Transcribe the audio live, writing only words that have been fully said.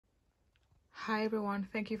Hi everyone,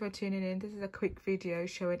 thank you for tuning in. This is a quick video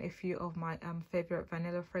showing a few of my favorite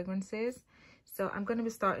vanilla fragrances. So I'm going to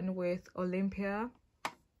be starting with Olympia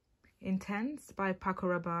Intense by Paco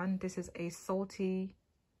Rabanne. This is a salty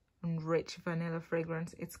and rich vanilla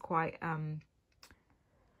fragrance. It's quite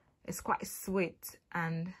sweet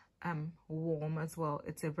and warm as well.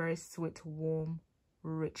 It's a very sweet, warm,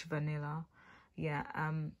 rich vanilla. Yeah,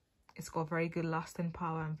 it's got very good lasting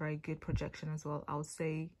power and very good projection as well. I would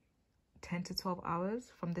say 10 to 12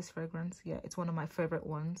 hours from this fragrance. Yeah, it's one of my favorite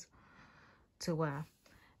ones to wear.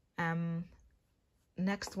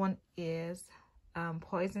 Next one is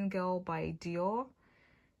Poison Girl by Dior.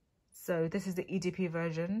 So this is the EDP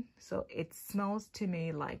version. So it smells to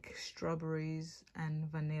me like strawberries and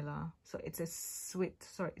vanilla. So it's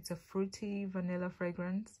a fruity vanilla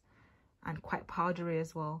fragrance and quite powdery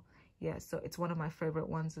as well. Yeah, so it's one of my favorite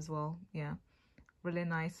ones as well. Yeah, really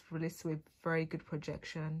nice, really sweet, very good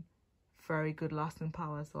projection, very good lasting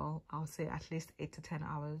power as well. I'll say at least 8 to 10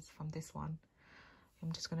 hours from this one.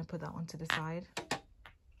 I'm just going to put that one to the side.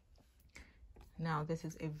 Now this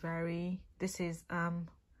is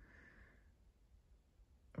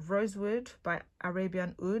Rosewood by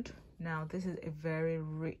Arabian Oud. Now this is a very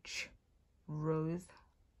rich rose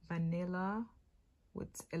vanilla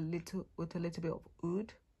with a little bit of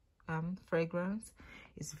oud fragrance.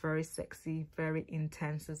 It's very sexy, very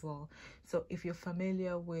intense as well. So if you're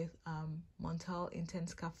familiar with Montal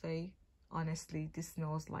Intense Cafe, honestly, this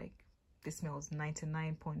smells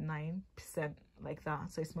 99.9% like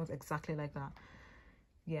that. So it smells exactly like that.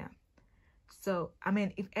 Yeah. So I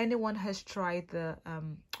mean, if anyone has tried the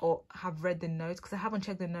or have read the notes, because I haven't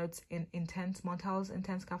checked the notes in Montal's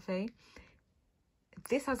Intense Cafe,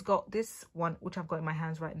 this has got this one, which I've got in my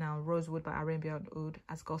hands right now, Rosewood by Arabian Oud,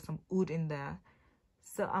 has got some oud in there.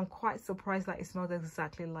 So I'm quite surprised that it smells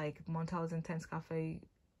exactly like Montal's Intense Cafe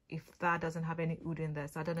if that doesn't have any oud in there.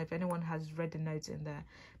 So I don't know if anyone has read the notes in there.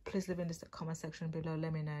 Please leave in the comment section below.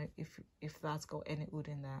 Let me know if that's got any oud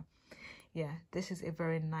in there. Yeah, this is a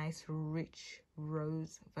very nice, rich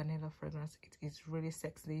rose vanilla fragrance. It is really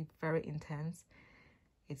sexy, very intense.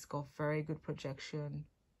 It's got very good projection,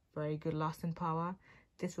 very good lasting power.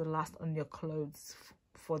 This will last on your clothes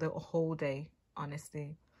for the whole day,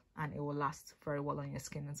 honestly, and it will last very well on your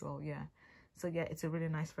skin as well. Yeah, so yeah, it's a really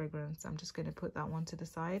nice fragrance. I'm just going to put that one to the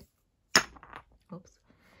side. Oops.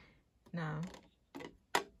 Now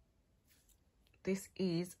this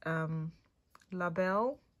is La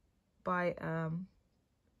Belle by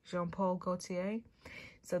Jean-Paul Gaultier.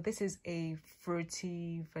 So this is a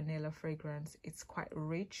fruity vanilla fragrance. It's quite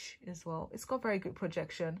rich as well. It's got very good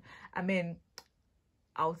projection. I mean,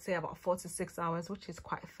 I would say about 4 to 6 hours, which is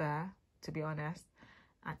quite fair, to be honest.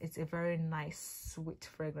 And it's a very nice, sweet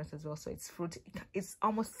fragrance as well. So it's fruity. It's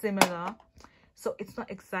almost similar. So it's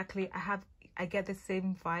not exactly, I get the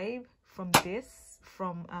same vibe from this,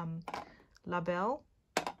 from La Belle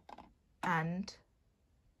and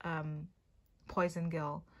Poison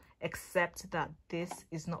Girl, except that this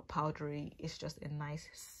is not powdery. It's just a nice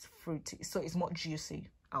fruity, so it's more juicy.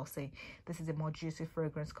 I'll say this is a more juicy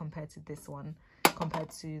fragrance compared to this one, compared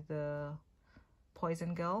to the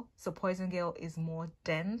Poison Girl. So Poison Girl is more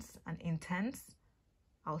dense and intense,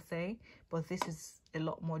 I'll say, but this is a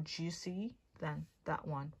lot more juicy than that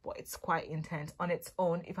one, but it's quite intense on its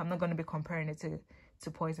own. If I'm not going to be comparing it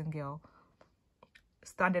to Poison Girl,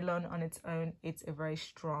 standalone on its own, it's a very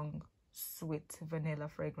strong, sweet vanilla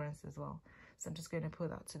fragrance as well. So I'm just going to put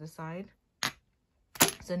that to the side.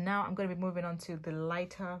 So now I'm going to be moving on to the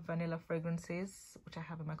lighter vanilla fragrances, which I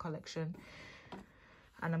have in my collection.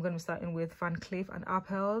 And I'm going to be starting with Van Cleef &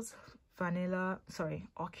 Arpels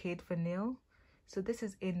Orchid Vanille. So this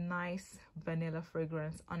is a nice vanilla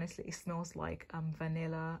fragrance. Honestly, it smells like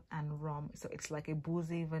vanilla and rum. So it's like a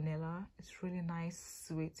boozy vanilla. It's really nice,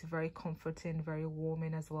 sweet, very comforting, very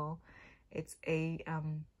warming as well. It's a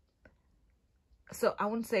so I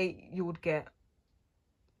wouldn't say you would get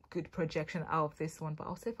good projection out of this one, but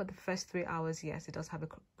I'll say for the first 3 hours, yes, it does have a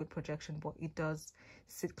good projection, but it does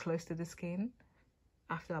sit close to the skin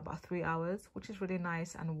after about 3 hours, which is really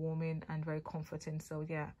nice and warming and very comforting. So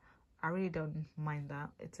yeah, I really don't mind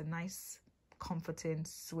that. It's a nice, comforting,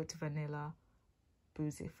 sweet vanilla,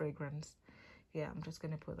 boozy fragrance. Yeah, I'm just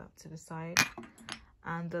going to put that to the side.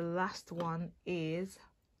 And the last one is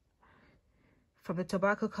from the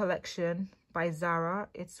Tobacco Collection by Zara.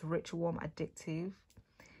 It's Rich, Warm, Addictive.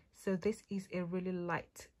 So this is a really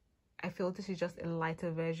light, I feel this is just a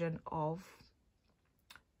lighter version of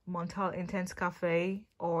Montal Intense Cafe,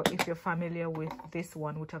 or if you're familiar with this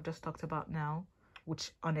one, which I've just talked about now,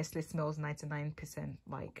 which honestly smells 99%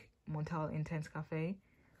 like Montal Intense Cafe.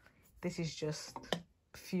 This is just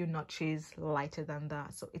few notches lighter than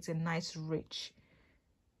that. So it's a nice rich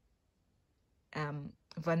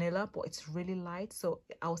vanilla, but it's really light. So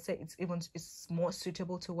I would say it's more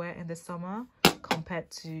suitable to wear in the summer compared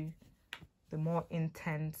to the more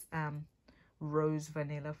intense rose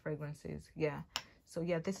vanilla fragrances. Yeah, so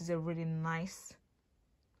yeah, this is a really nice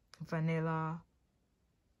vanilla.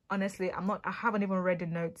 Honestly, I haven't even read the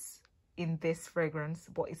notes in this fragrance,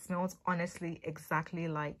 but it smells honestly exactly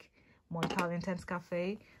like Montal Intense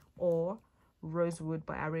Cafe or Rosewood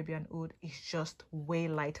by Arabian Oud. It's just way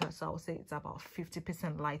lighter, so I would say it's about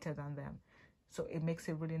 50% lighter than them. So it makes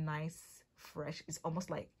it really nice, fresh. It's almost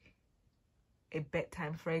like a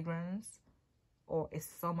bedtime fragrance or a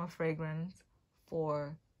summer fragrance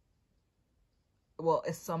for, well,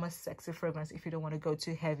 a summer sexy fragrance if you don't want to go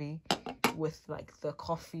too heavy with like the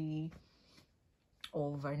coffee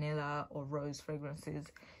or vanilla or rose fragrances.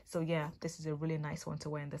 So yeah, this is a really nice one to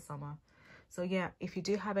wear in the summer. So yeah, if you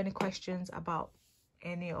do have any questions about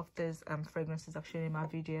any of these fragrances I've shown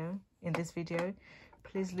in this video,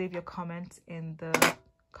 please leave your comments in the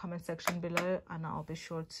comment section below, and I'll be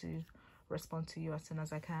sure to respond to you as soon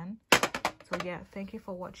as I can. So yeah, thank you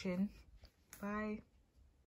for watching. Bye.